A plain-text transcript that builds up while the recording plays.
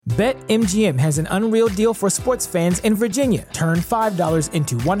BetMGM has an unreal deal for sports fans in Virginia. Turn $5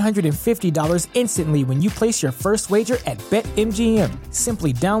 into $150 instantly when you place your first wager at BetMGM.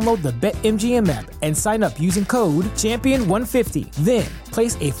 Simply download the BetMGM app and sign up using code Champion150. Then,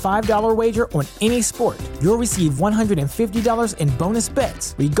 place a $5 wager on any sport. You'll receive $150 in bonus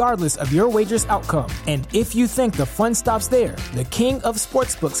bets, regardless of your wager's outcome. And if you think the fun stops there, the King of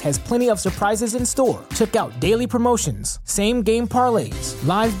Sportsbooks has plenty of surprises in store. Check out daily promotions, same-game parlays,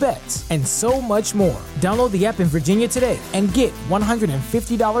 live bets, and so much more. Download the app in Virginia today and get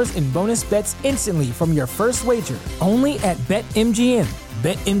 $150 in bonus bets instantly from your first wager. Only at BetMGM.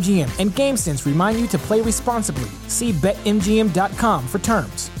 BetMGM and GameSense remind you to play responsibly. See BetMGM.com for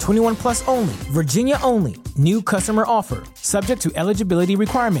terms. 21 plus only. Virginia only. New customer offer. Subject to eligibility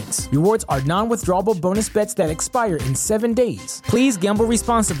requirements. Rewards are non-withdrawable bonus bets that expire in 7 days. Please gamble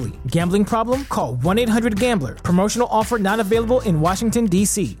responsibly. Gambling problem? Call 1-800-GAMBLER. Promotional offer not available in Washington,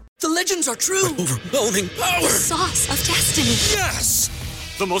 D.C. The legends are true. Overwhelming power! The sauce of destiny. Yes!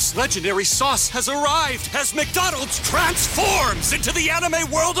 The most legendary sauce has arrived as McDonald's transforms into the anime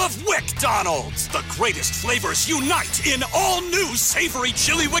world of WickDonald's. The greatest flavors unite in all new savory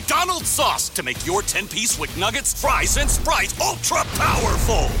chili McDonald's sauce to make your 10-piece Wick Nuggets, fries, and Sprite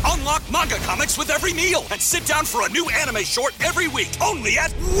ultra-powerful. Unlock manga comics with every meal and sit down for a new anime short every week only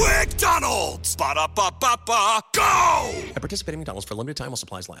at WickDonald's. Ba-da-ba-ba-ba, go! At participating McDonald's for a limited time while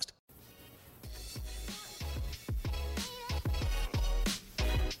supplies last.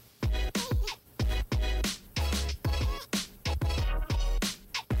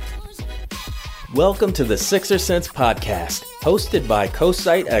 Welcome to the Sixer Sense podcast, hosted by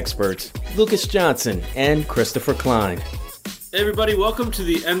co-site experts Lucas Johnson and Christopher Klein. Hey everybody, welcome to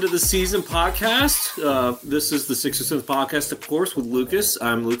the end of the season podcast. This is the Sixer Sense podcast, of course, with Lucas.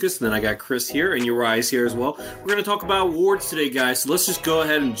 I'm Lucas, and then I got Chris here, and Uriah's here as well. We're going to talk about awards today, guys, so let's just go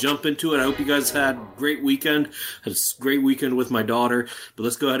ahead and jump into it. I hope you guys had a great weekend. Had a great weekend with my daughter, but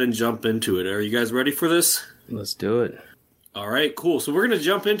let's go ahead and jump into it. Are you guys ready for this? Let's do it. All right, cool. So we're going to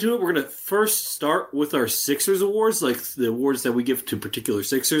jump into it. We're going to first start with our Sixers awards, like the awards that we give to particular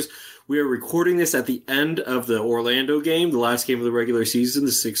Sixers. We are recording this at the end of the Orlando game, the last game of the regular season.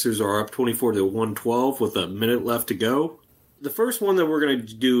 The Sixers are up 24-112 with a minute left to go. The first one that we're going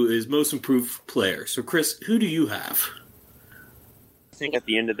to do is most improved player. So, Chris, who do you have? I think at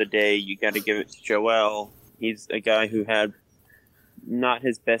the end of the day, you got to give it to Joel. He's a guy who had not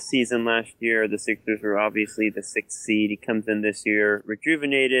his best season last year. The Sixers were obviously the 6th seed. He comes in this year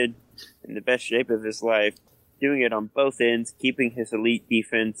rejuvenated, in the best shape of his life, doing it on both ends, keeping his elite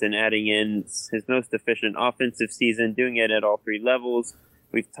defense and adding in his most efficient offensive season, doing it at all three levels.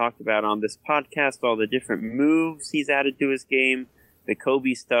 We've talked about on this podcast all the different moves he's added to his game, the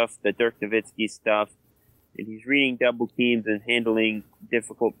Kobe stuff, the Dirk Nowitzki stuff, and he's reading double teams and handling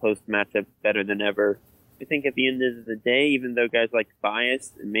difficult post matchups better than ever. I think at the end of the day, even though guys like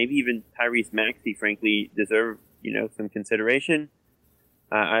Bias and maybe even Tyrese Maxey, frankly, deserve, some consideration,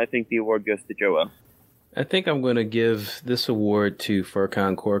 I think the award goes to Joel. I think I'm going to give this award to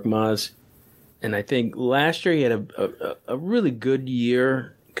Furkan Korkmaz. And I think last year he had a really good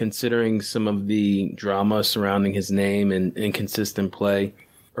year, considering some of the drama surrounding his name and inconsistent play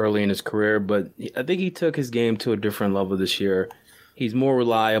early in his career. But I think he took his game to a different level this year. He's more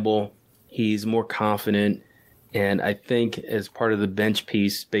reliable. He's more confident, and I think as part of the bench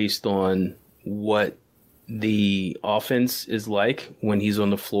piece, based on what the offense is like when he's on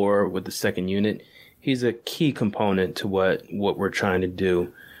the floor with the second unit, he's a key component to what we're trying to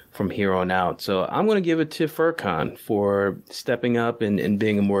do from here on out. So I'm going to give it to Furkan for stepping up and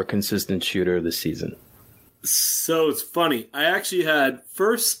being a more consistent shooter this season. So it's funny. I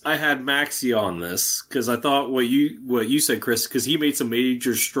had Maxey on this because I thought what you said, Chris, because he made some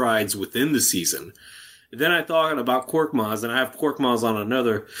major strides within the season. Then I thought about Korkmaz, and I have Korkmaz on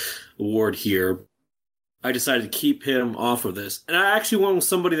another award here. I decided to keep him off of this. And I actually went with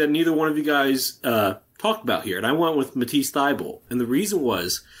somebody that neither one of you guys talked about here, and I went with Matisse Thybulle. And the reason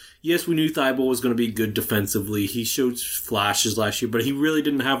was, yes, we knew Thybulle was going to be good defensively. He showed flashes last year, but he really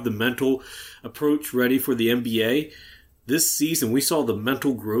didn't have the mental approach ready for the NBA. This season, we saw the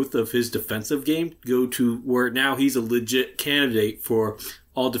mental growth of his defensive game go to where now he's a legit candidate for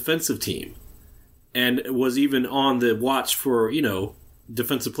all-defensive team. And was even on the watch for,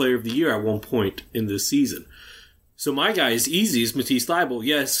 Defensive Player of the Year at one point in this season. So my guy is easy as Matisse Thybulle.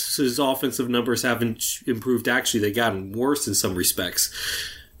 Yes, his offensive numbers haven't improved. Actually, they gotten worse in some respects.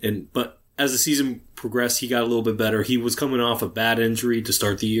 But as the season progressed, he got a little bit better. He was coming off a bad injury to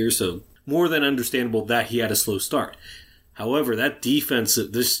start the year, so more than understandable that he had a slow start. However, that defense,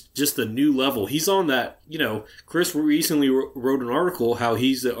 this just the new level. He's on that, Chris recently wrote an article how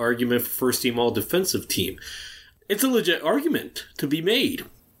he's the argument for first team all defensive team. It's a legit argument to be made.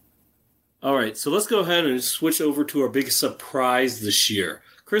 All right, so let's go ahead and switch over to our biggest surprise this year.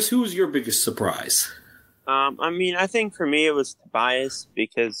 Chris, who was your biggest surprise? I think for me it was Tobias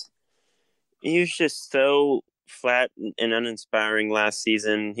because he was just so flat and uninspiring last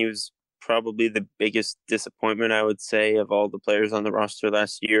season. He was probably the biggest disappointment, I would say, of all the players on the roster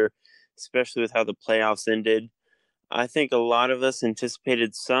last year, especially with how the playoffs ended. I think a lot of us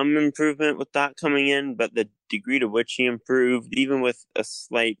anticipated some improvement with Doc coming in, but the degree to which he improved, even with a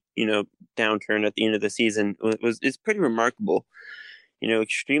slight, downturn at the end of the season, is pretty remarkable.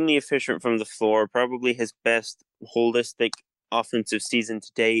 Extremely efficient from the floor, probably his best holistic offensive season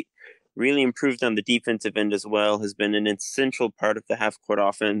to date. Really improved on the defensive end as well, has been an essential part of the half-court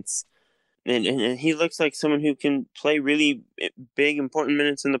offense. And he looks like someone who can play really big, important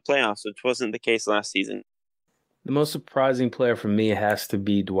minutes in the playoffs, which wasn't the case last season. The most surprising player for me has to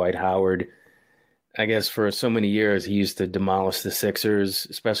be Dwight Howard. I guess for so many years, he used to demolish the Sixers,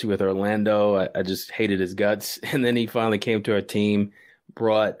 especially with Orlando. I just hated his guts. And then he finally came to our team,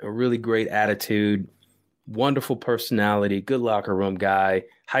 brought a really great attitude, wonderful personality, good locker room guy,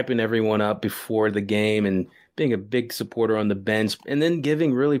 hyping everyone up before the game and being a big supporter on the bench, and then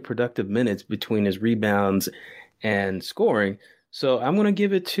giving really productive minutes between his rebounds and scoring. So I'm going to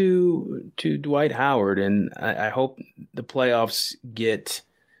give it to Dwight Howard, and I hope the playoffs get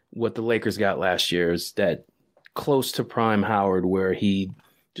what the Lakers got last year, is that close to prime Howard where he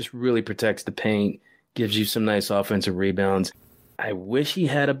just really protects the paint, gives you some nice offensive rebounds. I wish he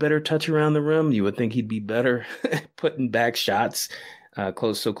had a better touch around the rim. You would think he'd be better putting back shots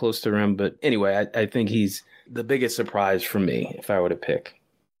close to the rim. But anyway, I think he's the biggest surprise for me if I were to pick.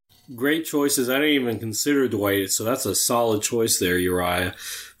 Great choices. I didn't even consider Dwight, so that's a solid choice there, Uriah,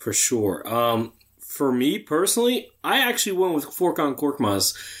 for sure. For me personally, I actually went with Furkan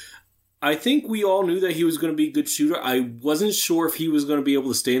Korkmaz. I think we all knew that he was going to be a good shooter. I wasn't sure if he was going to be able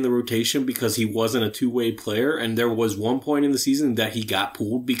to stay in the rotation because he wasn't a two-way player, and there was one point in the season that he got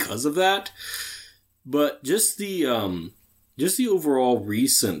pulled because of that. But just the overall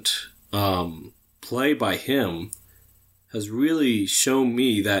recent play by him has really shown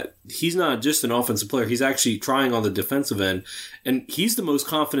me that he's not just an offensive player. He's actually trying on the defensive end, and he's the most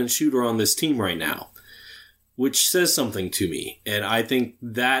confident shooter on this team right now, which says something to me. And I think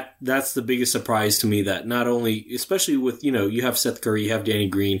that's the biggest surprise to me, that not only, especially with, you have Seth Curry, you have Danny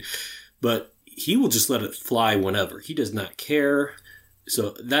Green, but he will just let it fly whenever. He does not care.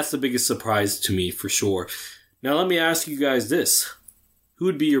 So that's the biggest surprise to me for sure. Now let me ask you guys this. Who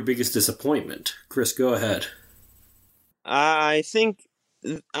would be your biggest disappointment? Chris, go ahead. I think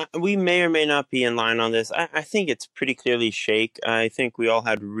we may or may not be in line on this. I think it's pretty clearly Shake. I think we all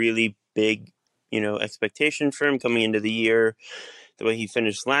had really big, expectation for him coming into the year. The way he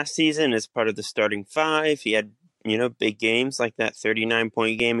finished last season as part of the starting five, he had, big games like that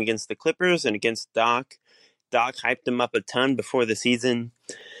 39-point game against the Clippers and against Doc. Doc hyped him up a ton before the season.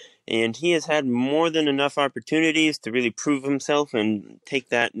 And he has had more than enough opportunities to really prove himself and take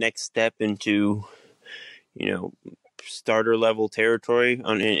that next step into, starter level territory.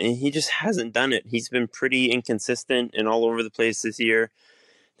 And he just hasn't done it. He's been pretty inconsistent and all over the place this year.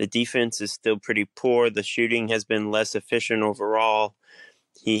 The defense is still pretty poor. The shooting has been less efficient overall.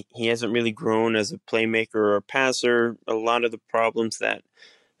 He hasn't really grown as a playmaker or a passer. A lot of the problems that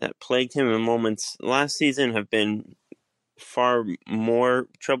plagued him in moments last season have been far more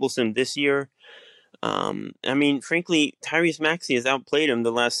troublesome this year. Frankly, Tyrese Maxey has outplayed him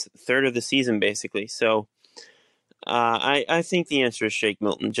the last third of the season, basically. So I think the answer is Shake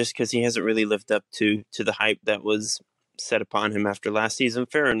Milton, just because he hasn't really lived up to the hype that was set upon him after last season.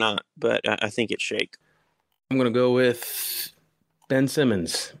 Fair or not, but I think it's Shake. I'm going to go with Ben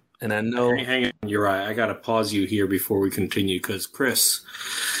Simmons. And I know... Hang on, Uriah. I got to pause you here before we continue, because Chris...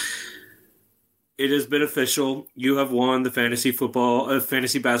 It has been official. You have won the fantasy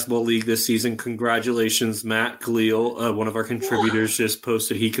basketball league this season. Congratulations, Matt Khalil. One of our contributors just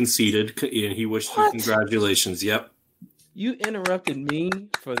posted he conceded, and he wished you congratulations. Yep. You interrupted me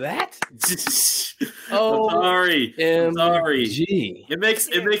for that? Oh, sorry. I'm sorry. It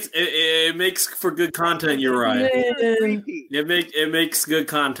makes for good content, Uriah. It makes good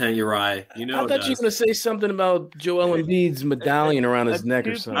content, Uriah. I thought you were going to say something about Joel Embiid's medallion around his neck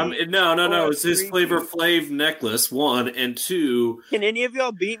or something. No. It's his Flavor Flav necklace, one, and two. Can any of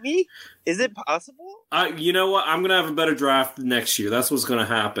y'all beat me? Is it possible? You know what? I'm going to have a better draft next year. That's what's going to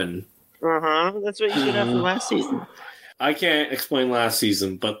happen. That's what you did after last season. I can't explain last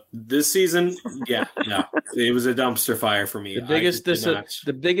season, but this season, yeah, it was a dumpster fire for me.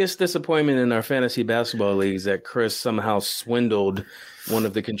 The biggest disappointment in our fantasy basketball league is that Chris somehow swindled one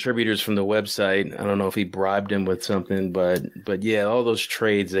of the contributors from the website. I don't know if he bribed him with something, but yeah, all those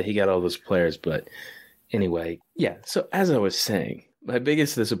trades that he got all those players. But anyway, yeah. So as I was saying, my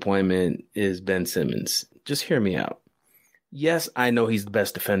biggest disappointment is Ben Simmons. Just hear me out. Yes, I know he's the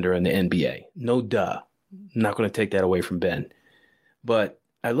best defender in the NBA. No duh. I'm not going to take that away from Ben. But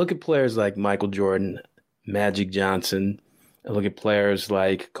I look at players like Michael Jordan, Magic Johnson. I look at players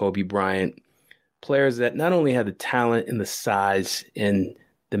like Kobe Bryant, players that not only had the talent and the size and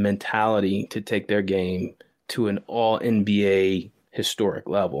the mentality to take their game to an all-NBA historic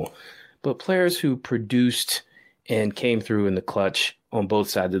level, but players who produced and came through in the clutch on both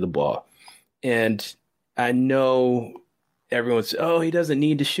sides of the ball. And I know everyone says, oh, he doesn't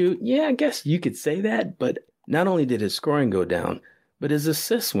need to shoot. Yeah, I guess you could say that. But not only did his scoring go down, but his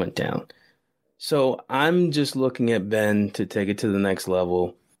assists went down. So I'm just looking at Ben to take it to the next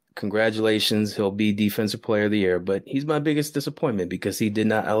level. Congratulations. He'll be Defensive Player of the Year. But he's my biggest disappointment because he did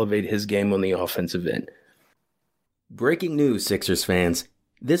not elevate his game on the offensive end. Breaking news, Sixers fans.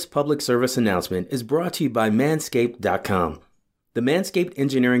 This public service announcement is brought to you by Manscaped.com. The Manscaped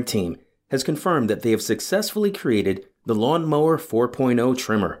engineering team has confirmed that they have successfully created the Lawnmower 4.0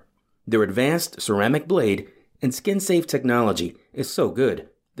 trimmer. Their advanced ceramic blade and skin-safe technology is so good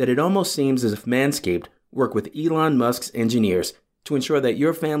that it almost seems as if Manscaped worked with Elon Musk's engineers to ensure that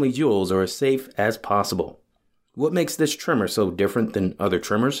your family jewels are as safe as possible. What makes this trimmer so different than other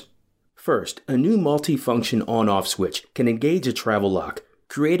trimmers? First, a new multi-function on-off switch can engage a travel lock,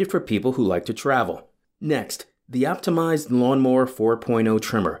 created for people who like to travel. Next, the optimized Lawnmower 4.0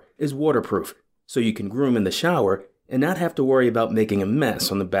 trimmer is waterproof, so you can groom in the shower and not have to worry about making a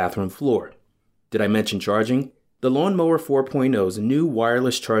mess on the bathroom floor. Did I mention charging? The Lawnmower 4.0's new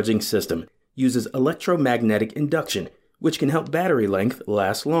wireless charging system uses electromagnetic induction, which can help battery length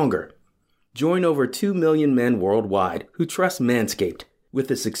last longer. Join over 2 million men worldwide who trust Manscaped with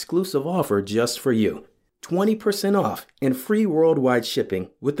this exclusive offer just for you. 20% off and free worldwide shipping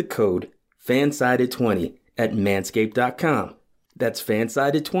with the code FANSIDED20 at Manscaped.com. That's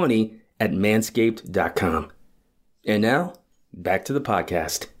FANSIDED20 at Manscaped.com. And now, back to the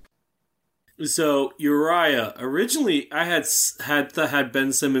podcast. So, Uriah, originally I had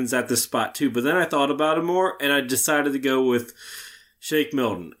Ben Simmons at this spot too, but then I thought about it more and I decided to go with Shake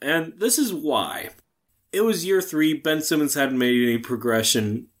Milton. And this is why. It was year 3. Ben Simmons hadn't made any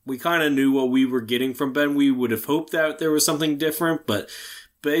progression. We kind of knew what we were getting from Ben. We would have hoped that there was something different, but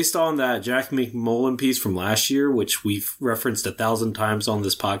based on that Jack McMullen piece from last year, which we've referenced 1,000 times on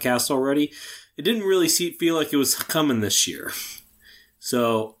this podcast already, it didn't really feel like it was coming this year.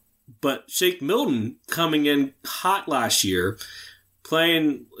 So, but Shake Milton coming in hot last year,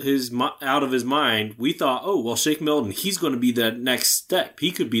 playing out of his mind, we thought, oh, well, Shake Milton, he's going to be that next step.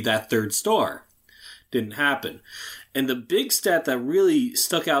 He could be that third star. Didn't happen. And the big stat that really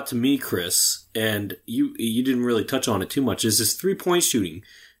stuck out to me, Chris, and you didn't really touch on it too much, is his three-point shooting.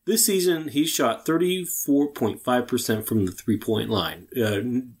 This season, he shot 34.5% from the three-point line,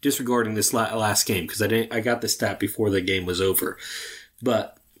 disregarding this last game, because I got the stat before the game was over.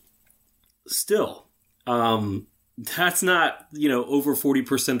 But still, that's not, over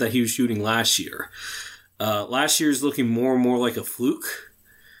 40% that he was shooting last year. Last year's looking more and more like a fluke.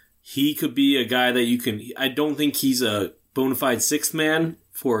 He could be a guy that I don't think he's a bona fide sixth man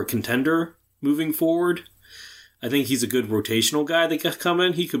for a contender moving forward. I think he's a good rotational guy that could come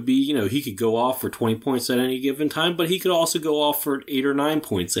in. He could be, he could go off for 20 points at any given time, but he could also go off for 8 or 9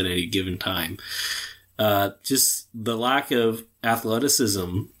 points at any given time. Just the lack of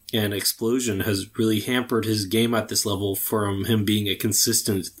athleticism and explosion has really hampered his game at this level from him being a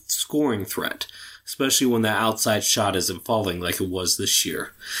consistent scoring threat, especially when the outside shot isn't falling like it was this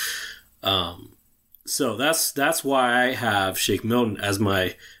year. So that's why I have Shake Milton as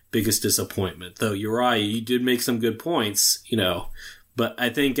my biggest disappointment. Though Uriah, you did make some good points, but I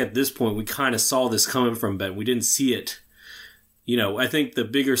think at this point we kind of saw this coming from Ben. We didn't see it. I think the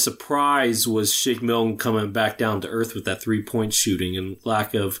bigger surprise was Shake Milton coming back down to earth with that 3-point shooting and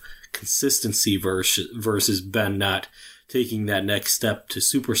lack of consistency versus Ben not taking that next step to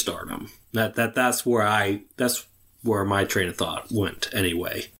superstardom. That's where my train of thought went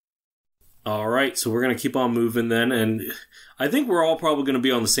anyway. All right, so we're going to keep on moving then, and I think we're all probably going to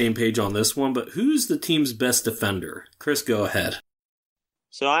be on the same page on this one, but who's the team's best defender? Chris, go ahead.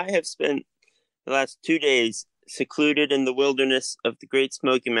 So I have spent the last 2 days secluded in the wilderness of the Great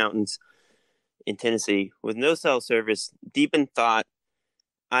Smoky Mountains in Tennessee with no cell service, deep in thought.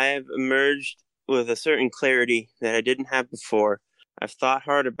 I have emerged with a certain clarity that I didn't have before. I've thought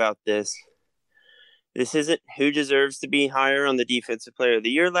hard about this. This isn't who deserves to be higher on the Defensive Player of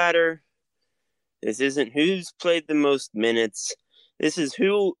the Year ladder. This isn't who's played the most minutes. This is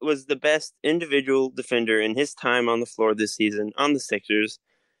who was the best individual defender in his time on the floor this season on the Sixers.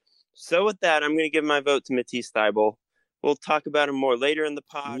 So with that, I'm going to give my vote to Matisse Thybulle. We'll talk about him more later in the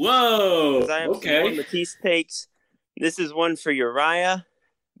pod. Whoa! I have some more Matisse takes. This is one for Uriah,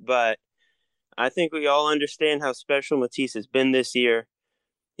 but I think we all understand how special Matisse has been this year.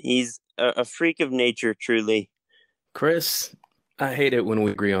 He's a freak of nature, truly. Chris, I hate it when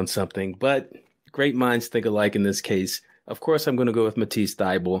we agree on something, but great minds think alike in this case. Of course, I'm going to go with Matisse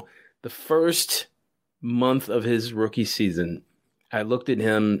Thybulle. The first month of his rookie season, I looked at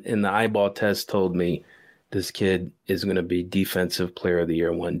him and the eyeball test told me this kid is going to be Defensive Player of the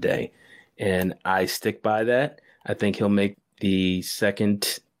Year one day. And I stick by that. I think he'll make the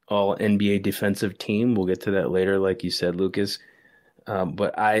second All-NBA defensive team. We'll get to that later, like you said, Lucas.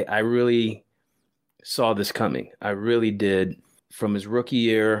 But I really saw this coming. I really did. From his rookie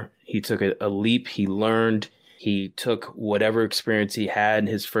year, he took a leap. He learned. He took whatever experience he had in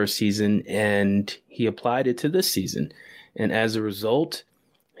his first season and he applied it to this season. And as a result,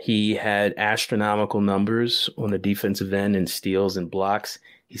 he had astronomical numbers on the defensive end in steals and blocks.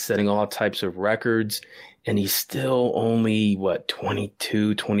 He's setting all types of records, and he's still only,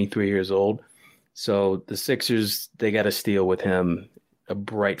 22, 23 years old. So the Sixers, they got to steal with him a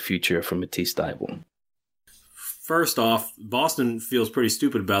bright future for Matisse Thybulle. First off, Boston feels pretty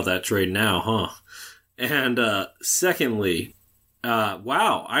stupid about that trade now, huh? And secondly,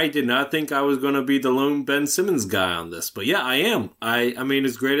 wow, I did not think I was going to be the lone Ben Simmons guy on this. But yeah, I am. I mean,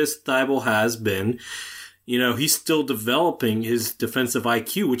 as great as Thybulle has been, he's still developing his defensive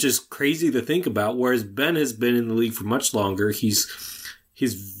IQ, which is crazy to think about. Whereas Ben has been in the league for much longer. He's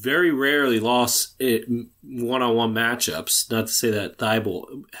very rarely lost one-on-one matchups. Not to say that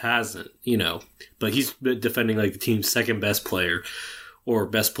Thybulle hasn't, but he's been defending like the team's second best player or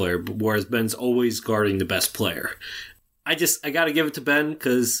best player, whereas Ben's always guarding the best player. I got to give it to Ben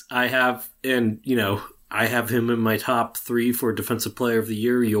because I have him in my top 3 for Defensive Player of the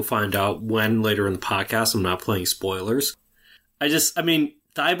Year. You'll find out when later in the podcast. I'm not playing spoilers.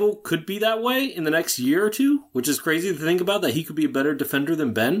 Thybulle could be that way in the next year or two, which is crazy to think about, that he could be a better defender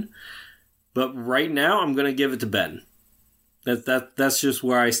than Ben. But right now, I'm going to give it to Ben. That's just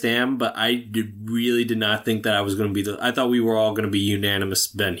where I stand, but I really did not think that I was going to be I thought we were all going to be unanimous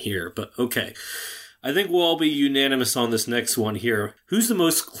Ben here, but okay. I think we'll all be unanimous on this next one here. Who's the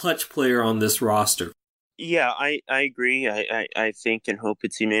most clutch player on this roster? Yeah, I agree. I think and hope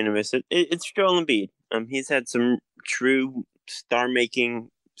it's unanimous. It's Joel Embiid. He's had some true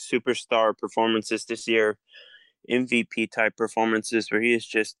star-making superstar performances this year, MVP-type performances where he has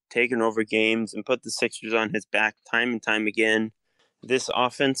just taken over games and put the Sixers on his back time and time again. This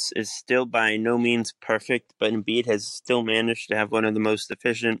offense is still by no means perfect, but Embiid has still managed to have one of the most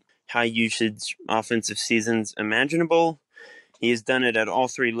efficient, high-usage offensive seasons imaginable. He has done it at all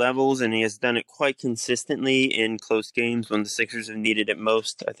 3 levels, and he has done it quite consistently in close games when the Sixers have needed it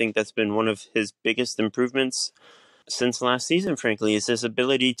most. I think that's been one of his biggest improvements since last season, frankly, is his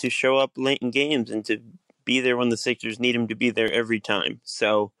ability to show up late in games and to be there when the Sixers need him to be there every time.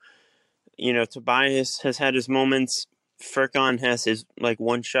 So, Tobias has had his moments. Furkan has his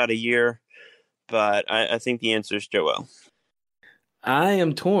one shot a year, but I think the answer is Joel. I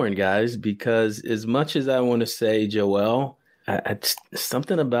am torn, guys, because as much as I want to say Joel,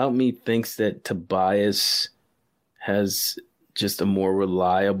 something about me thinks that Tobias has just a more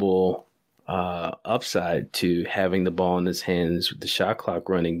reliable upside to having the ball in his hands with the shot clock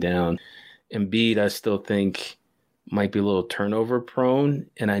running down. Embiid, I still think, might be a little turnover prone.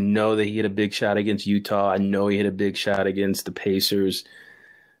 And I know that he hit a big shot against Utah. I know he hit a big shot against the Pacers,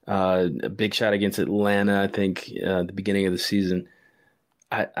 a big shot against Atlanta, I think, the beginning of the season.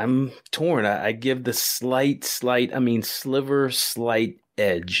 I'm torn. I give the slight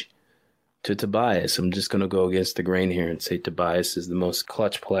edge to Tobias. I'm just going to go against the grain here and say Tobias is the most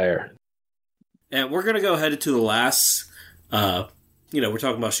clutch player. And we're going to go ahead to the last, we're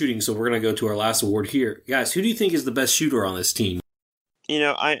talking about shooting, so we're going to go to our last award here. Guys, who do you think is the best shooter on this team?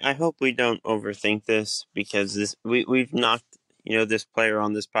 I hope we don't overthink this because we've knocked, this player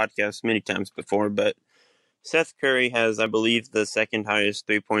on this podcast many times before, but Seth Curry has, I believe, the second highest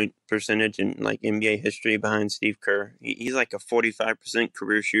 3-point percentage in NBA history behind Steve Kerr. He's like a 45%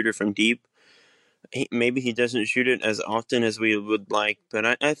 career shooter from deep. Maybe he doesn't shoot it as often as we would like,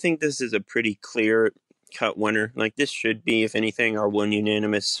 but I think this is a pretty clear-cut winner. This should be, if anything, our one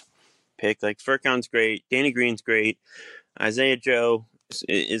unanimous pick. Furkan's great, Danny Green's great, Isaiah Joe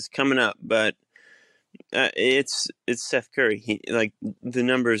is coming up, but It's Steph Curry. The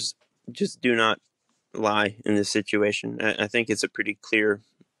numbers just do not lie in this situation. I think it's a pretty clear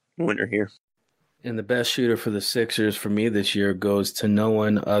winner here. And the best shooter for the Sixers for me this year goes to no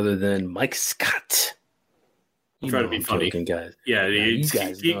one other than Mike Scott. Try to be funny, joking, guys. Yeah, you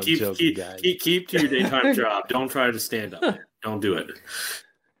guys know I'm joking, guys. Keep to your daytime job. Don't try to stand up. Don't do it.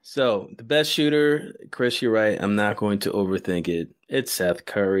 So the best shooter, Chris, you're right. I'm not going to overthink it. It's Seth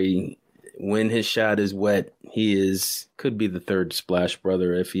Curry. When his shot is wet, could be the third Splash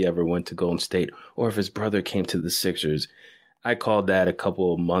brother if he ever went to Golden State, or if his brother came to the Sixers. I called that a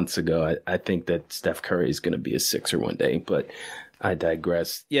couple of months ago. I think that Steph Curry is going to be a Sixer one day, but I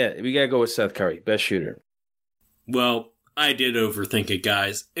digress. Yeah, we got to go with Seth Curry, best shooter. Well, I did overthink it,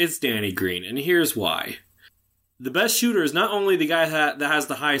 guys. It's Danny Green, and here's why. The best shooter is not only the guy that has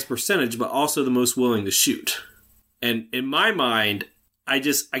the highest percentage, but also the most willing to shoot. And in my mind, I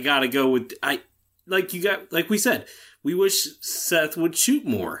got to go with... like we said, we wish Seth would shoot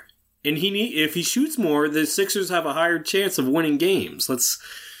more. And if he shoots more, the Sixers have a higher chance of winning games.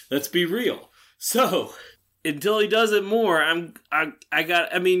 Let's be real. So until he does it more,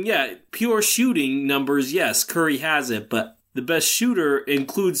 pure shooting numbers, yes, Curry has it, but the best shooter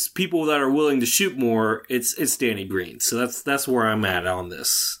includes people that are willing to shoot more. It's Danny Green. So that's where I'm at on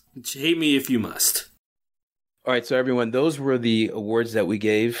this. Hate me if you must. All right, so everyone, those were the awards that we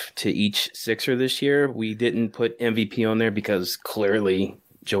gave to each Sixer this year. We didn't put MVP on there because clearly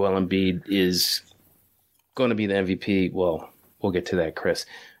Joel Embiid is going to be the MVP. Well, we'll get to that, Chris.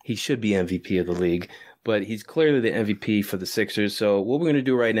 He should be MVP of the league, but he's clearly the MVP for the Sixers. So what we're going to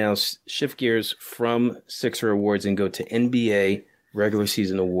do right now is shift gears from Sixer awards and go to NBA regular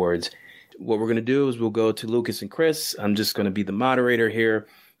season awards. What we're going to do is we'll go to Lucas and Chris. I'm just going to be the moderator here.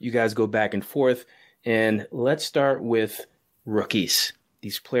 You guys go back and forth. And let's start with rookies.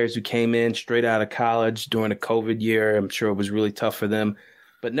 These players who came in straight out of college during a COVID year. I'm sure it was really tough for them.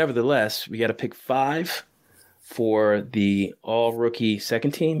 But nevertheless, we got to pick 5 for the all-rookie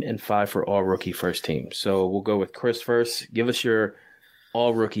second team and 5 for all-rookie first team. So we'll go with Chris first. Give us your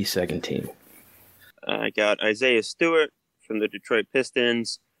all-rookie second team. I got Isaiah Stewart from the Detroit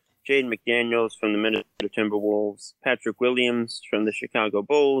Pistons, Jaden McDaniels from the Minnesota Timberwolves, Patrick Williams from the Chicago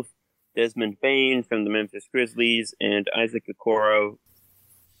Bulls, Desmond Bane from the Memphis Grizzlies, and Isaac Okoro.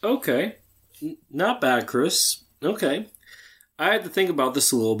 Okay. Not bad, Chris. Okay. I had to think about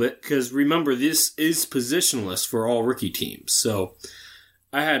this a little bit because remember, this is positionless for all rookie teams. So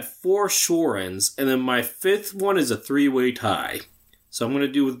I had 4 shore ends, and then my 5th one is a 3-way tie. So I'm going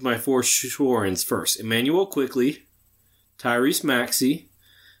to do with my 4 shore ends first. Emmanuel Quickley, Tyrese Maxey,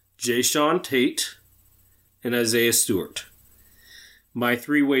 Jae'Sean Tate, and Isaiah Stewart. My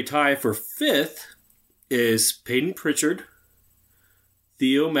 3-way tie for 5th is Peyton Pritchard,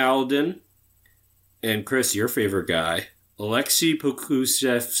 Theo Maledon, and Chris, your favorite guy, Alexei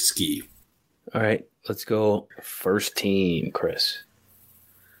Pokusevsky. All right, let's go first team, Chris.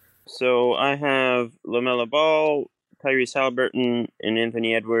 So I have LaMelo Ball, Tyrese Haliburton, and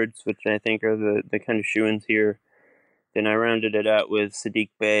Anthony Edwards, which I think are the kind of shoo-ins here. Then I rounded it out with Sadiq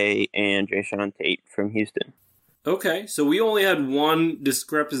Bey and Jae'Sean Tate from Houston. Okay, so we only had one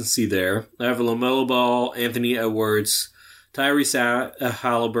discrepancy there. I have LaMelo Ball, Anthony Edwards, Tyrese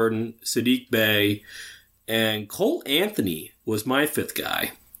Haliburton, Sadiq Bey, and Cole Anthony was my 5th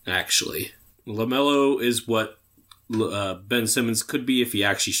guy, actually. LaMelo is what Ben Simmons could be if he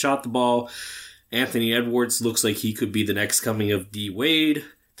actually shot the ball. Anthony Edwards looks like he could be the next coming of D. Wade.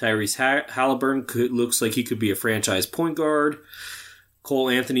 Tyrese Haliburton looks like he could be a franchise point guard. Cole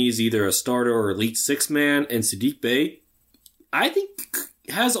Anthony is either a starter or elite 6-man. And Sadiq Bey, I think,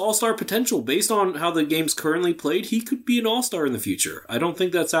 has all-star potential. Based on how the game's currently played, he could be an all-star in the future. I don't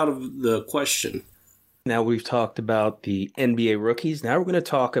think that's out of the question. Now we've talked about the NBA rookies. Now we're going to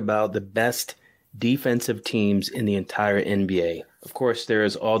talk about the best defensive teams in the entire NBA. Of course, there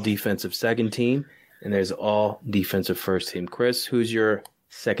is all defensive second team, and there's all defensive first team. Chris, who's your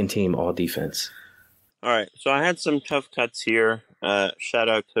second team all defense? All right, so I had some tough cuts here. Shout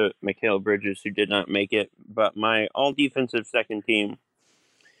out to Mikal Bridges, who did not make it. But my all defensive second team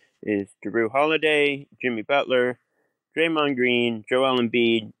is Jrue Holiday, Jimmy Butler, Draymond Green, Joel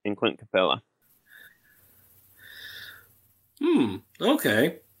Embiid, and Clint Capella.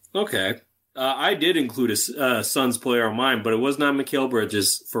 Okay. I did include a Suns player on mine, but it was not Mikal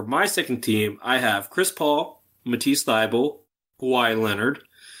Bridges. For my second team, I have Chris Paul, Matisse Thybulle, Kawhi Leonard,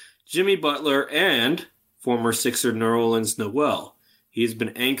 Jimmy Butler, and former Sixer Nerlens Noel. He's been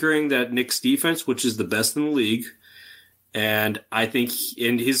anchoring that Knicks defense, which is the best in the league. And I think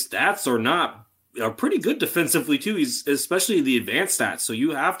his stats are pretty good defensively, too. He's especially the advanced stats. So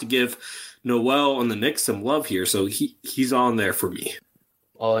you have to give Noel and the Knicks some love here, so he's on there for me.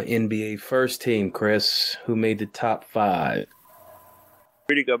 All NBA first team, Chris, who made the top 5.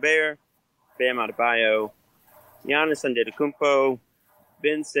 Rudy Gobert, Bam Adebayo, Giannis Antetokounmpo,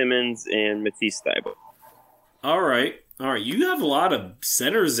 Ben Simmons, and Matisse Thybulle. All right. You have a lot of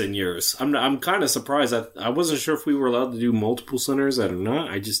centers in yours. I'm kind of surprised. I wasn't sure if we were allowed to do multiple centers or not.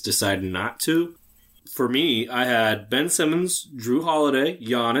 I just decided not to. For me, I had Ben Simmons, Drew Holiday,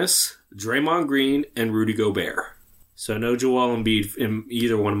 Giannis, Draymond Green, and Rudy Gobert. So no Joel Embiid in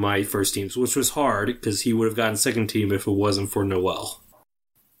either one of my first teams, which was hard because he would have gotten second team if it wasn't for Noel.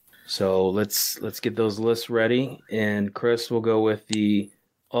 So let's get those lists ready, and Chris will go with the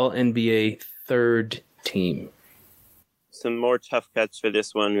All-NBA third team. Some more tough cuts for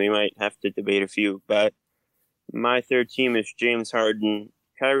this one. We might have to debate a few, but my third team is James Harden,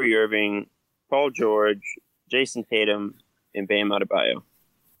 Kyrie Irving, Paul George, Jason Tatum, and Bam Adebayo.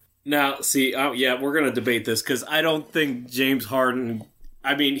 Now, see, we're going to debate this because I don't think James Harden.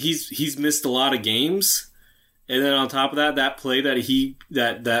 I mean, he's missed a lot of games. And then on top of that, that play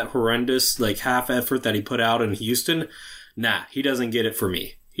that horrendous like half effort that he put out in Houston, he doesn't get it for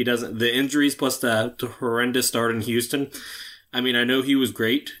me. He doesn't. The injuries plus the horrendous start in Houston. I mean, I know he was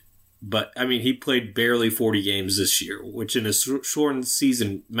great, but I mean he played barely 40 games this year, which in a shortened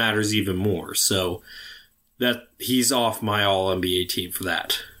season matters even more. So that he's off my All-NBA team for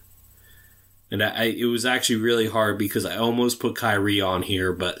that. And it was actually really hard because I almost put Kyrie on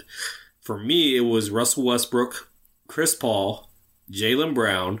here, but for me, it was Russell Westbrook, Chris Paul, Jaylen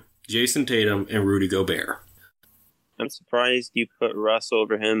Brown, Jason Tatum, and Rudy Gobert. I'm surprised you put Russ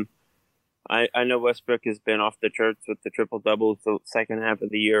over him. I know Westbrook has been off the charts with the triple-double the second half of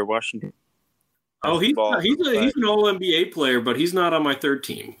the year. Washington. Oh, he's an All-NBA player, but he's not on my third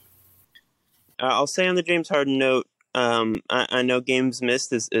team. I'll say on the James Harden note, I know games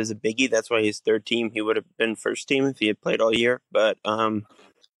missed is a biggie. That's why he's third team. He would have been first team if he had played all year. But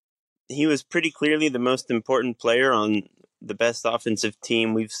he was pretty clearly the most important player on the best offensive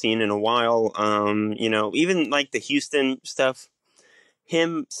team we've seen in a while. Even like the Houston stuff,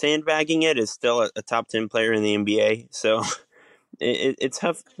 him sandbagging it is still a top 10 player in the NBA. So it's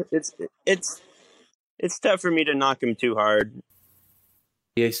tough. It's tough for me to knock him too hard.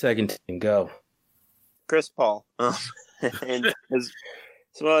 NBA second team, go. Chris Paul, and as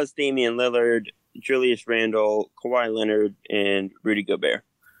well as Damian Lillard, Julius Randle, Kawhi Leonard, and Rudy Gobert.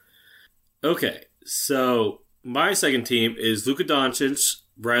 Okay, so my second team is Luka Doncic,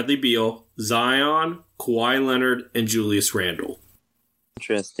 Bradley Beal, Zion, Kawhi Leonard, and Julius Randle.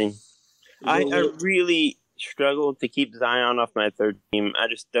 Interesting. I really struggled to keep Zion off my third team. I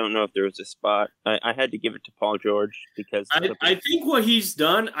just don't know if there was a spot. I had to give it to Paul George because I think what he's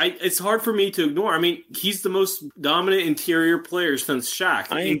done, it's hard for me to ignore. I mean, he's the most dominant interior player since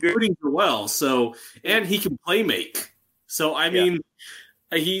Shaq, including Joel. So, and he can play make. So, I mean,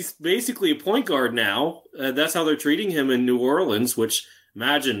 he's basically a point guard now. That's how they're treating him in New Orleans, which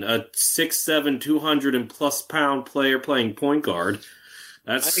imagine a 6'7", 200 and plus pound player playing point guard.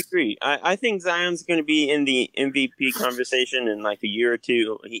 I agree. I think Zion's going to be in the MVP conversation in like a year or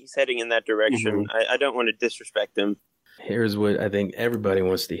two. He's heading in that direction. Mm-hmm. I don't want to disrespect him. Here's what I think everybody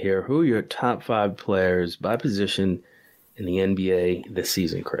wants to hear. Who are your top 5 players by position in the NBA this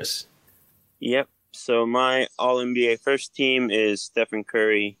season, Chris? Yep. So my All-NBA first team is Stephen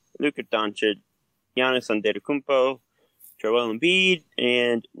Curry, Luka Doncic, Giannis Antetokounmpo, Joel Embiid,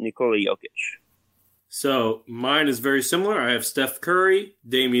 and Nikola Jokic. So mine is very similar. I have Steph Curry,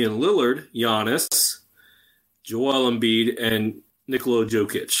 Damian Lillard, Giannis, Joel Embiid, and Nikola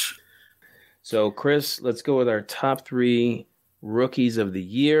Jokic. So, Chris, let's go with our top 3 rookies of the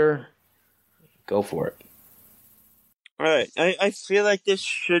year. Go for it. All right. I feel like this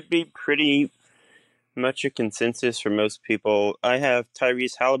should be pretty much a consensus for most people. I have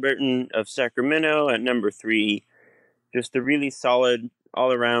Tyrese Halliburton of Sacramento at number 3. Just a really solid,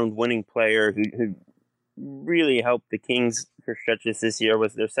 all-around winning player who really helped the Kings for stretches this year,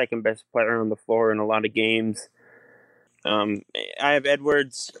 was their second best player on the floor in a lot of games. I have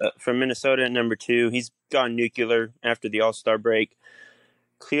Edwards from Minnesota at number 2. He's gone nuclear after the All-Star break.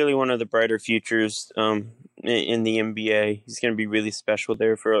 Clearly one of the brighter futures in the NBA. He's going to be really special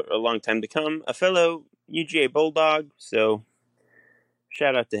there for a long time to come. A fellow UGA Bulldog, so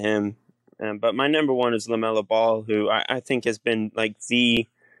shout out to him. But my number 1 is LaMelo Ball, who I think has been like the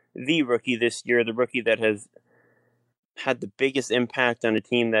rookie this year, the rookie that has had the biggest impact on a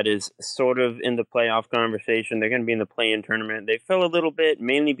team that is sort of in the playoff conversation. They're going to be in the play-in tournament. They fell a little bit,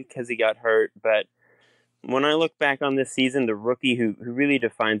 mainly because he got hurt. But when I look back on this season, the rookie who really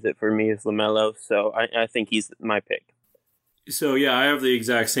defines it for me is LaMelo. So I think he's my pick. So, yeah, I have the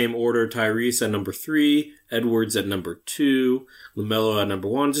exact same order. Tyrese at number 3, Edwards at number 2, LaMelo at number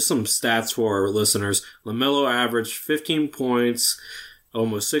 1. Just some stats for our listeners. LaMelo averaged 15 points,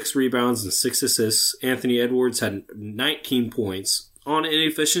 almost 6 rebounds, and 6 assists. Anthony Edwards had 19 points on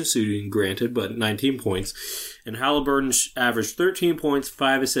inefficient shooting, granted, but 19 points. And Halliburton averaged 13 points,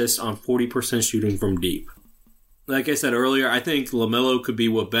 5 assists on 40% shooting from deep. Like I said earlier, I think LaMelo could be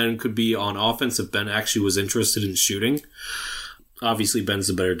what Ben could be on offense if Ben actually was interested in shooting. Obviously, Ben's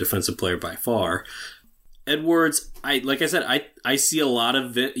a better defensive player by far. Edwards, I see a lot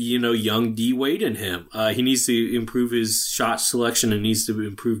of young D Wade in him. He needs to improve his shot selection and needs to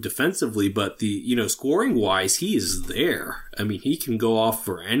improve defensively, but scoring wise, he is there. I mean, he can go off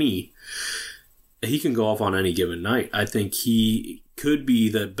on any given night. I think he could be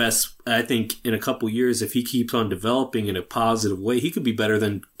the best. I think in a couple years, if he keeps on developing in a positive way, he could be better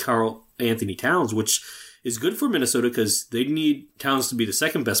than Karl Anthony Towns, which is good for Minnesota because they need Towns to be the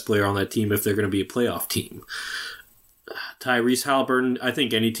second best player on that team if they're going to be a playoff team. Tyrese Halliburton, I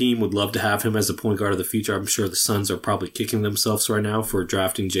think any team would love to have him as a point guard of the future. I'm sure the Suns are probably kicking themselves right now for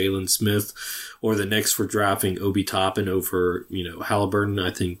drafting Jalen Smith, or the Knicks for drafting Obi Toppin over, Halliburton.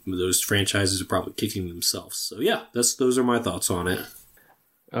 I think those franchises are probably kicking themselves. So yeah, those are my thoughts on it.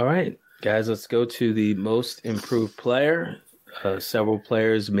 All right, guys, let's go to the most improved player. Several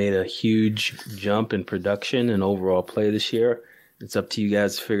players made a huge jump in production and overall play this year. It's up to you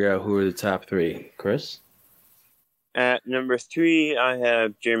guys to figure out who are the top 3. Chris? At number 3, I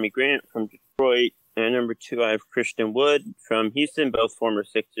have Jeremy Grant from Detroit. And at number 2, I have Christian Wood from Houston, both former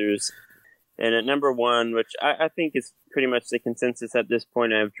Sixers. And at number 1, which I think is pretty much the consensus at this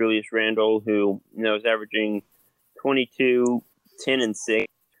point, I have Julius Randle, who is averaging 22, 10, and 6.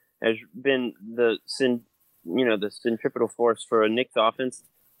 Has been the centripetal force for a Knicks offense.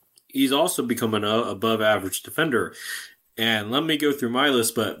 He's also become an above-average defender. And let me go through my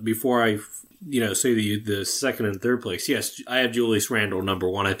list, but before I say the second and third place, yes, I have Julius Randle number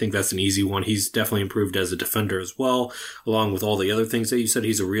 1. I think that's an easy one. He's definitely improved as a defender as well, along with all the other things that you said.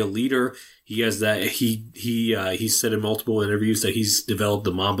 He's a real leader. He has that. He said in multiple interviews that he's developed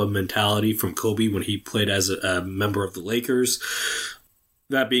the Mamba mentality from Kobe when he played as a member of the Lakers.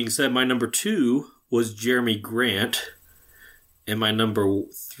 That being said, my number 2 was Jeremy Grant, and my number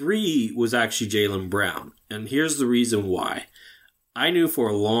 3 was actually Jaylen Brown. And here's the reason why. I knew for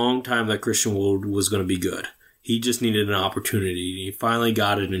a long time that Christian Wood was going to be good. He just needed an opportunity. He finally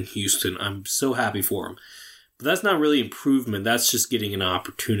got it in Houston. I'm so happy for him. But that's not really improvement. That's just getting an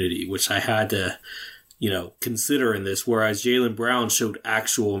opportunity, which I had to, consider in this. Whereas Jaylen Brown showed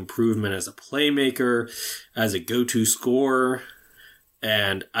actual improvement as a playmaker, as a go-to scorer.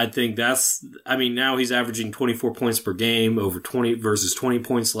 And I think now he's averaging 24 points per game over 20 versus 20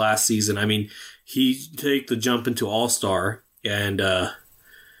 points last season. I mean, he took the jump into All-Star. And,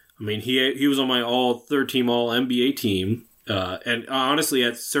 he was on my all-third-team All-NBA team. And honestly,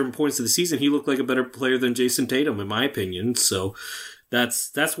 at certain points of the season, he looked like a better player than Jason Tatum, in my opinion. So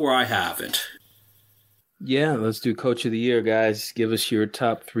that's where I have it. Yeah, let's do Coach of the Year, guys. Give us your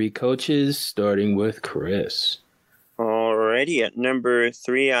top 3 coaches, starting with Chris. Alrighty, at number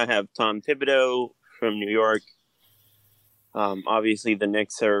 3, I have Tom Thibodeau from New York. Obviously, the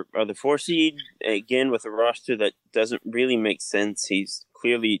Knicks are the 4 seed, again, with a roster that doesn't really make sense. He's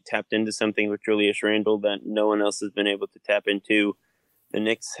clearly tapped into something with Julius Randle that no one else has been able to tap into. The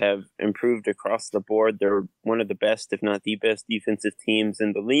Knicks have improved across the board. They're one of the best, if not the best, defensive teams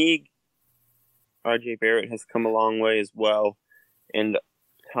in the league. RJ Barrett has come a long way as well. And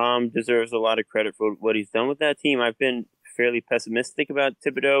Tom deserves a lot of credit for what he's done with that team. I've been fairly pessimistic about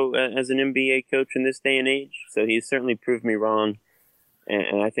Thibodeau as an NBA coach in this day and age, so he's certainly proved me wrong,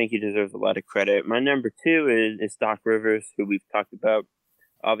 and I think he deserves a lot of credit. My number 2 is Doc Rivers, who we've talked about,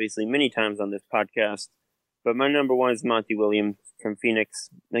 obviously, many times on this podcast, but my number 1 is Monty Williams from Phoenix,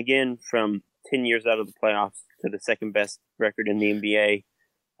 again, from 10 years out of the playoffs to the second best record in the NBA.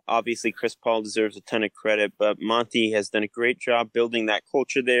 Obviously, Chris Paul deserves a ton of credit, but Monty has done a great job building that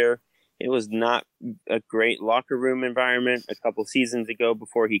culture there. It was not a great locker room environment a couple seasons ago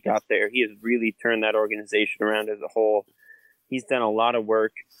before he got there. He has really turned that organization around as a whole. He's done a lot of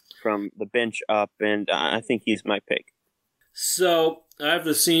work from the bench up, and I think he's my pick. So I have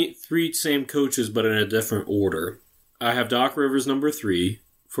the 3 same coaches, but in a different order. I have Doc Rivers number 3.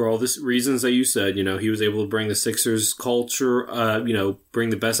 For all the reasons that you said, he was able to bring the Sixers culture, bring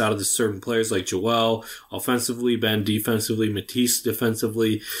the best out of the certain players like Joel offensively, Ben defensively, Matisse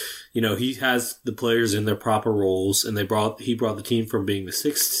defensively. He has the players in their proper roles, and he brought the team from being the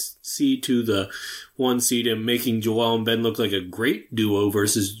 6th seed to the 1 seed and making Joel and Ben look like a great duo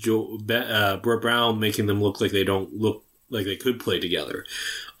versus Brett Brown making them look like they don't look like they could play together.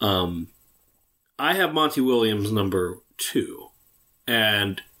 I have Monty Williams number 2.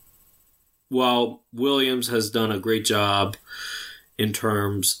 And while Williams has done a great job in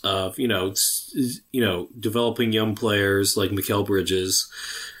terms of, developing young players like Mikal Bridges,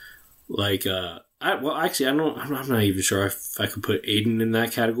 I'm not even sure if I could put Aiden in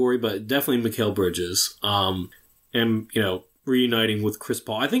that category, but definitely Mikal Bridges. And, reuniting with Chris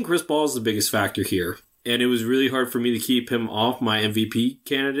Paul. I think Chris Paul is the biggest factor here. And it was really hard for me to keep him off my MVP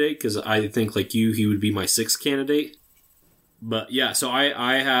candidate because I think, like you, he would be my 6th candidate. But yeah, so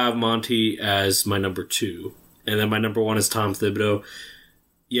I have Monty as my number 2. And then my number 1 is Tom Thibodeau.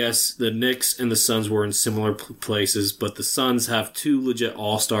 Yes, the Knicks and the Suns were in similar places, but the Suns have 2 legit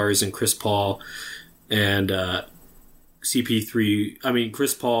all-stars in Chris Paul and CP3. I mean,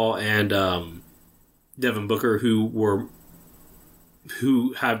 Chris Paul and Devin Booker, who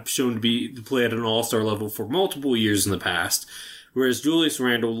have shown to play at an all-star level for multiple years in the past. Whereas Julius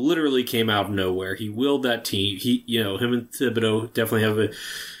Randle literally came out of nowhere. He willed that team. Him and Thibodeau definitely have an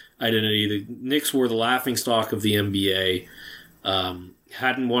identity. The Knicks were the laughingstock of the NBA.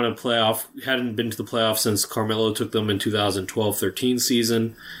 Hadn't been to the playoffs since Carmelo took them in 2012-13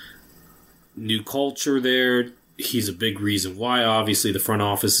 season. New culture there. He's a big reason why. Obviously, the front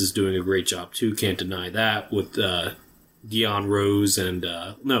office is doing a great job too. Can't deny that with Leon Rose,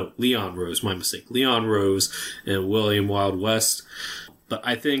 my mistake. Leon Rose and William Wild West. But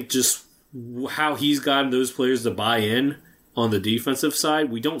I think just how he's gotten those players to buy in on the defensive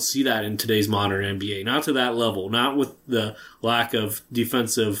side, we don't see that in today's modern NBA. Not to that level. Not with the lack of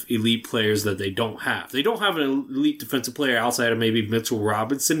defensive elite players that they don't have. They don't have an elite defensive player outside of maybe Mitchell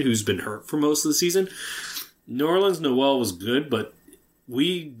Robinson, who's been hurt for most of the season. Nerlens Noel was good, but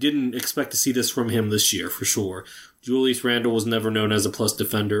we didn't expect to see this from him this year for sure. Julius Randle was never known as a plus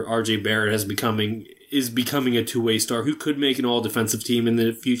defender. RJ Barrett is becoming a two-way star who could make an all-defensive team in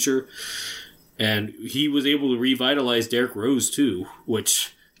the future. And he was able to revitalize Derrick Rose too,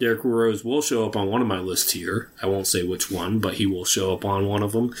 which Derrick Rose will show up on one of my lists here. I won't say which one, but he will show up on one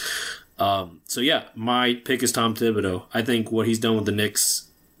of them. So yeah, my pick is Tom Thibodeau. I think what he's done with the Knicks,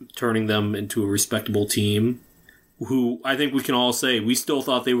 turning them into a respectable team, who I think we can all say we still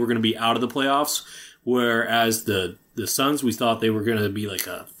thought they were going to be out of the playoffs, whereas the Suns, we thought they were going to be like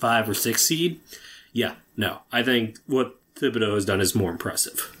a 5 or 6 seed. Yeah, no. I think what Thibodeau has done is more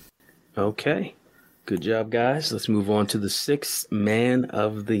impressive. Okay. Good job, guys. Let's move on to the 6th man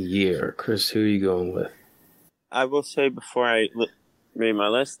of the year. Chris, who are you going with? I will say before I made my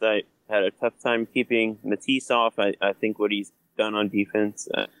list, I had a tough time keeping Matisse off. I think what he's done on defense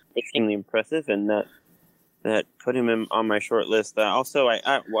extremely impressive, and that put him on my short list. Also,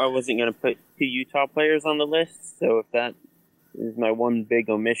 I wasn't going to put 2 Utah players on the list, so if that is my one big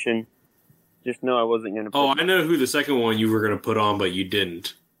omission, just know I wasn't going to put... Oh, I know who the second one you were going to put on, but you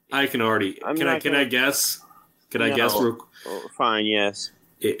didn't. I can already... Can I guess? Can I guess? Fine, yes.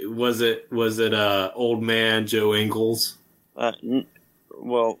 Was it old man Joe Ingles?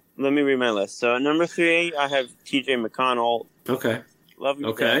 Well, let me read my list. So at number 3, I have TJ McConnell.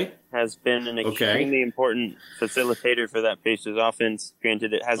 Okay. Has been an extremely important facilitator for that Pacers offense.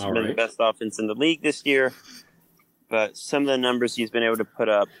 Granted, it hasn't been the best offense in the league this year, but some of the numbers he's been able to put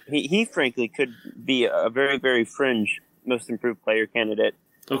up, he frankly could be a very, very fringe most improved player candidate.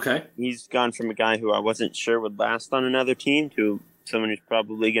 Okay. He's gone from a guy who I wasn't sure would last on another team to someone who's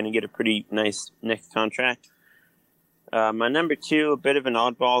probably going to get a pretty nice next contract. My number 2, a bit of an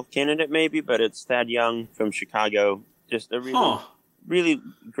oddball candidate maybe, but it's Thad Young from Chicago. Just a really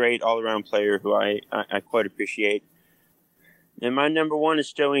great all-around player who I quite appreciate. And my number 1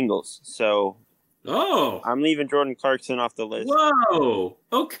 is Joe Ingles. So I'm leaving Jordan Clarkson off the list. Whoa!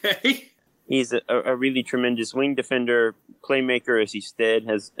 Okay. He's a really tremendous wing defender, playmaker as he did,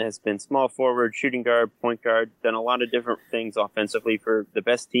 has been small forward, shooting guard, point guard, done a lot of different things offensively for the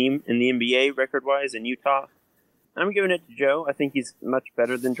best team in the NBA record-wise in Utah. I'm giving it to Joe. I think he's much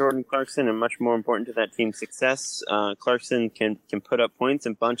better than Jordan Clarkson and much more important to that team's success. Clarkson can put up points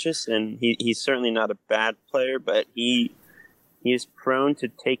in bunches, and he's certainly not a bad player, but he is prone to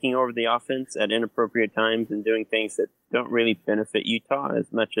taking over the offense at inappropriate times and doing things that don't really benefit Utah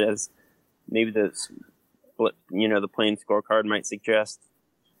as much as maybe the plain scorecard might suggest.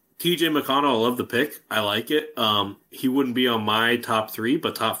 TJ McConnell, I love the pick. I like it. He wouldn't be on my top 3,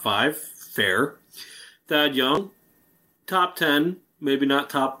 but top 5, fair. Thad Young, top 10, maybe not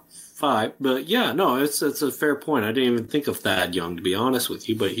top 5, but yeah, no, it's a fair point. I didn't even think of Thad Young, to be honest with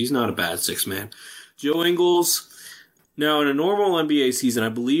you, but he's not a bad 6th man. Joe Ingles, now in a normal NBA season, I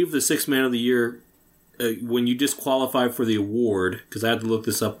believe the 6th man of the year, when you disqualify for the award, because I had to look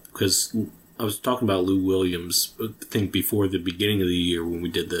this up because I was talking about Lou Williams, I think before the beginning of the year when we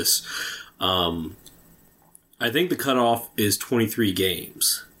did this. I think the cutoff is 23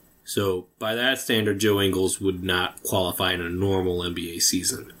 games. So by that standard, Joe Ingles would not qualify in a normal NBA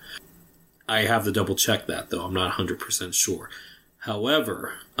season. I have to double check that though. I'm not 100% sure.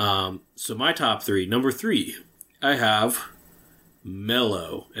 However, so my top three, number 3, I have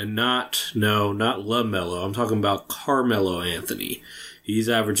Melo, and not LaMelo. I'm talking about Carmelo Anthony. He's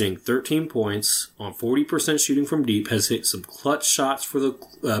averaging 13 points on 40% shooting from deep, has hit some clutch shots for the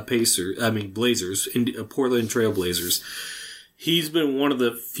Blazers, Portland Trail Blazers. He's been one of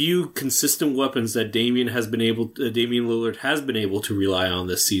the few consistent weapons that Damian Lillard has been able to rely on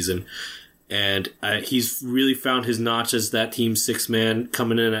this season. And he's really found his notch as that team's sixth man,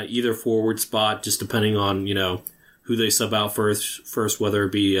 coming in at either forward spot, just depending on, who they sub out first, whether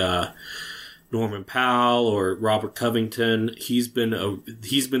it be Norman Powell or Robert Covington. He's been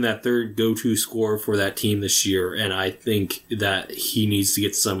that third go-to scorer for that team this year, and I think that he needs to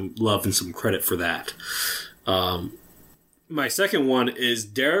get some love and some credit for that. My second one is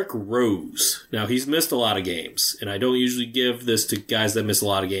Derrick Rose. Now, he's missed a lot of games, and I don't usually give this to guys that miss a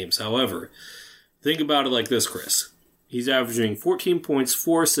lot of games. However, think about it like this, Chris. He's averaging 14 points,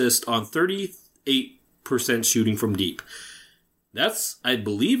 4 assists on 38% shooting from deep. That's, I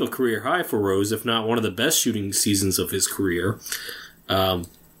believe, a career high for Rose, if not one of the best shooting seasons of his career. And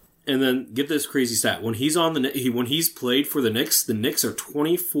then get this crazy stat: when he's played for the Knicks are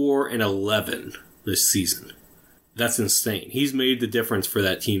 24-11 this season. That's insane. He's made the difference for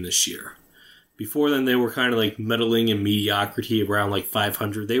that team this year. Before then, they were kind of like meddling in mediocrity around like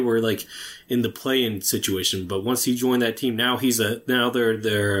 500. They were like in the play-in situation. But once he joined that team, now they're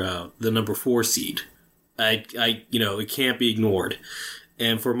the number 4 seed. It can't be ignored.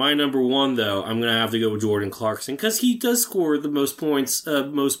 And for my number 1, though, I'm going to have to go with Jordan Clarkson, because he does score the most points,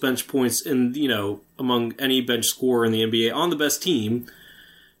 most bench points among any bench scorer in the NBA on the best team.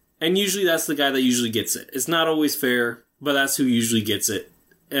 And usually that's the guy that usually gets it. It's not always fair, but that's who usually gets it.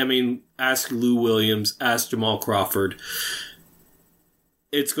 I mean, ask Lou Williams, ask Jamal Crawford.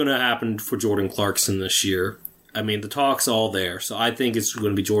 It's going to happen for Jordan Clarkson this year. I mean, the talk's all there, so I think it's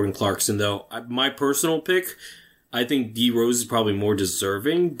going to be Jordan Clarkson, though. My personal pick, I think D. Rose is probably more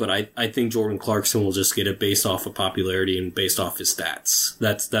deserving, but I think Jordan Clarkson will just get it based off of popularity and based off his stats.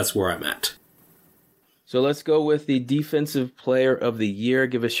 That's where I'm at. So let's go with the Defensive Player of the Year.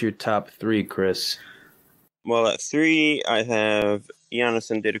 Give us your top 3, Chris. Well, at 3, I have Giannis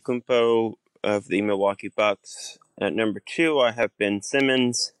Antetokounmpo of the Milwaukee Bucks. At number 2, I have Ben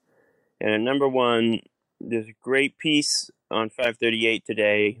Simmons. And at number 1, there's a great piece on 538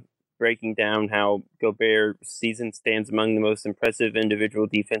 today breaking down how Gobert's season stands among the most impressive individual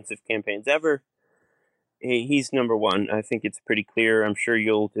defensive campaigns ever. He's number 1. I think it's pretty clear. I'm sure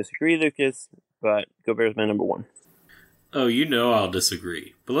you'll disagree, Lucas, but Gobert's my number 1. Oh, I'll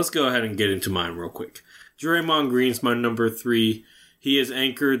disagree. But let's go ahead and get into mine real quick. Draymond Green's my number 3. He has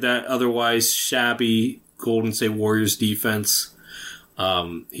anchored that otherwise shabby Golden State Warriors defense.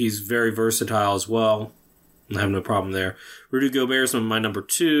 He's very versatile as well. I have no problem there. Rudy Gobert's my number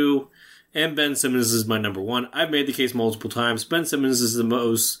 2. And Ben Simmons is my number 1. I've made the case multiple times. Ben Simmons is the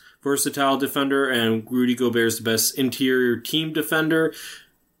most versatile defender, and Rudy Gobert is the best interior team defender.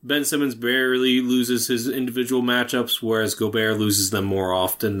 Ben Simmons barely loses his individual matchups, whereas Gobert loses them more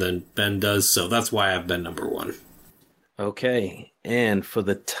often than Ben does. So that's why I have Ben number 1. Okay, and for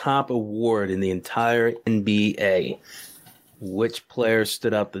the top award in the entire NBA, which player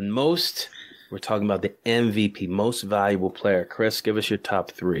stood out the most? We're talking about the MVP, most valuable player. Chris, give us your top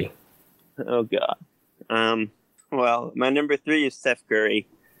 3. Oh, God. Well, my number 3 is Steph Curry,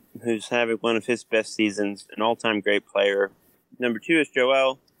 who's having one of his best seasons, an all-time great player. Number 2 is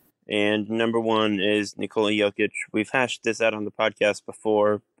Joel, and number 1 is Nikola Jokic. We've hashed this out on the podcast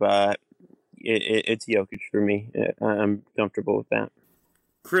before, but it's Jokic for me. I'm comfortable with that.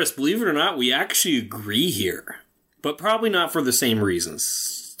 Chris, believe it or not, we actually agree here, but probably not for the same reasons.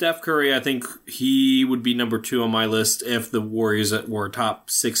 Steph Curry, I think he would be number 2 on my list if the Warriors were a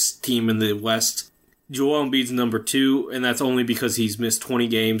top 6 team in the West. Joel Embiid's number 2, and that's only because he's missed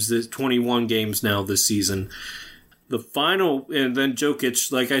 21 games now this season. The final, and then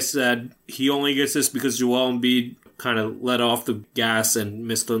Jokic, like I said, he only gets this because Joel Embiid kind of let off the gas and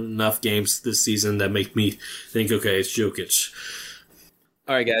missed enough games this season that make me think, okay, it's Jokic.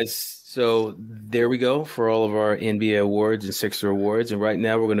 All right, guys. So there we go for all of our NBA awards and Sixer awards. And right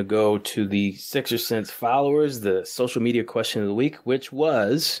now we're going to go to the Sixer Sense followers, the social media question of the week, which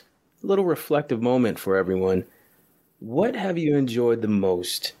was a little reflective moment for everyone. What have you enjoyed the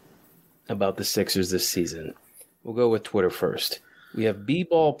most about the Sixers this season? We'll go with Twitter first. We have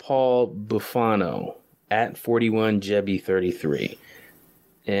B-Ball Paul Buffano at 41Jebby33.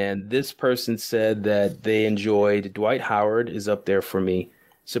 And this person said that they enjoyed Dwight Howard is up there for me.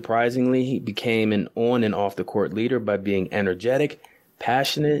 Surprisingly, he became an on and off the court leader by being energetic,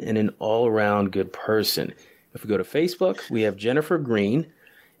 passionate, and an all-around good person. If we go to Facebook, we have Jennifer Green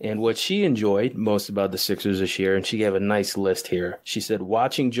and what she enjoyed most about the Sixers this year, and she gave a nice list here. She said,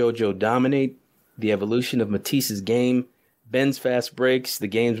 watching JoJo dominate, the evolution of Matisse's game, Ben's fast breaks, the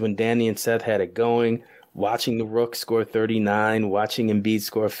games when Danny and Seth had it going, watching the Rook score 39, watching Embiid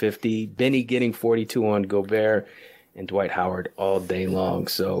score 50, Benny getting 42 on Gobert, and Dwight Howard all day long.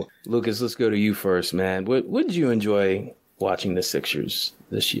 So, Lucas, let's go to you first, man. What did you enjoy watching the Sixers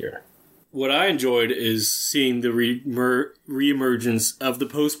this year? What I enjoyed is seeing the reemergence of the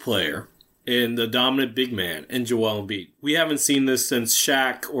post player and the dominant big man in Joel Embiid. We haven't seen this since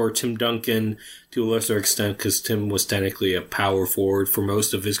Shaq or Tim Duncan to a lesser extent because Tim was technically a power forward for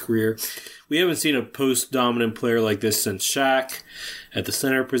most of his career. We haven't seen a post-dominant player like this since Shaq at the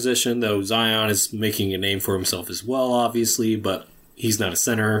center position, though Zion is making a name for himself as well, obviously, but he's not a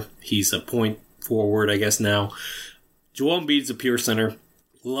center. He's a point forward, I guess, now. Joel Embiid's a pure center.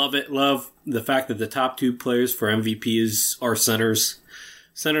 Love it. Love the fact that the top two players for MVP are centers.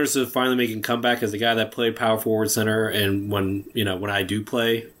 Centers are finally making a comeback as the guy that played power forward center. And when I do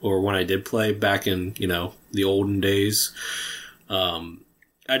play, or when I did play back in, the olden days,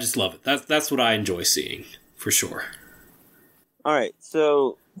 I just love it. That's what I enjoy seeing, for sure. All right.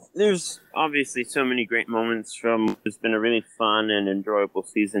 So there's obviously so many great moments from, it's been a really fun and enjoyable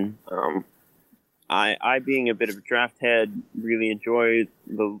season. I being a bit of a draft head, really enjoy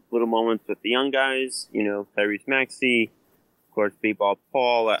the little moments with the young guys, Tyrese Maxey, of course, B-Ball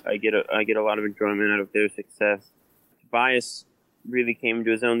Paul. I get a lot of enjoyment out of their success. Tobias really came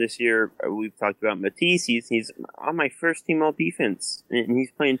into his own this year. We've talked about Matisse. He's on my first team all defense, and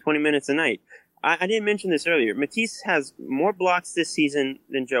he's playing 20 minutes a night. I didn't mention this earlier. Matisse has more blocks this season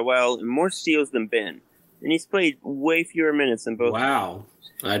than Joel and more steals than Ben. And he's played way fewer minutes than both. Wow.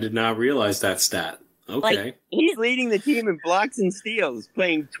 I did not realize that stat. Okay. He's leading the team in blocks and steals,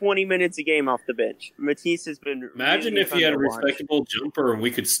 playing 20 minutes a game off the bench. Matisse has been... Imagine really if he had a respectable jumper and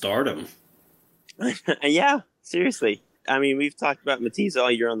we could start him. Yeah, seriously. I mean, we've talked about Matisse all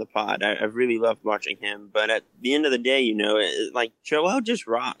year on the pod. I've really loved watching him. But at the end of the day, Joel just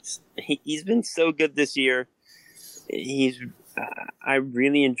rocks. He's been so good this year. I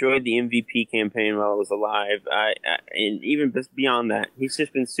really enjoyed the MVP campaign while I was alive. And even just beyond that, he's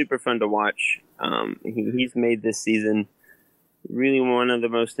just been super fun to watch. He's made this season really one of the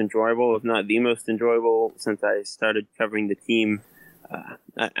most enjoyable, if not the most enjoyable, since I started covering the team.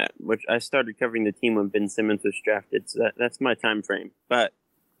 Which I started covering the team when Ben Simmons was drafted, so that's my time frame. But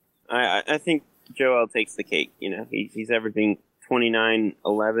I think Joel takes the cake. He's averaging 29,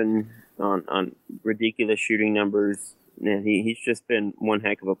 11 on ridiculous shooting numbers. And he's just been one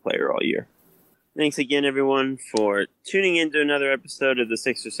heck of a player all year. Thanks again, everyone, for tuning in to another episode of the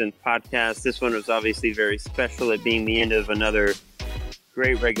Sixers In podcast. This one was obviously very special at being the end of another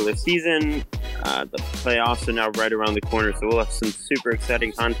great regular season. The playoffs are now right around the corner, so we'll have some super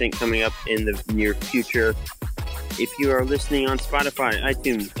exciting content coming up in the near future. If you are listening on Spotify,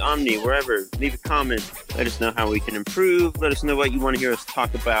 iTunes, Omni, wherever, leave a comment. Let us know how we can improve. Let us know what you want to hear us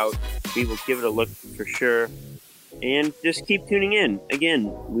talk about. We will give it a look for sure. And just keep tuning in.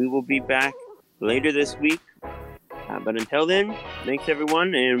 Again, we will be back later this week. But until then, thanks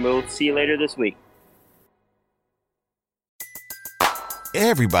everyone, and we'll see you later this week.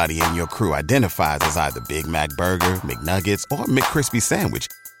 Everybody in your crew identifies as either Big Mac Burger, McNuggets, or McCrispy Sandwich.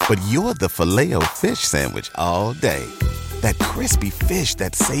 But you're the Filet-O-Fish Sandwich all day. That crispy fish,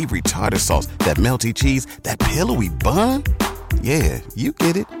 that savory tartar sauce, that melty cheese, that pillowy bun. Yeah, you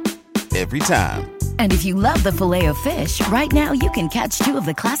get it. Every time. And if you love the Filet-O-Fish, right now you can catch two of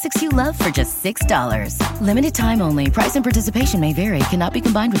the classics you love for just $6. Limited time only. Price and participation may vary. Cannot be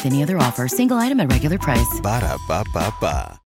combined with any other offer. Single item at regular price. Ba-da-ba-ba-ba.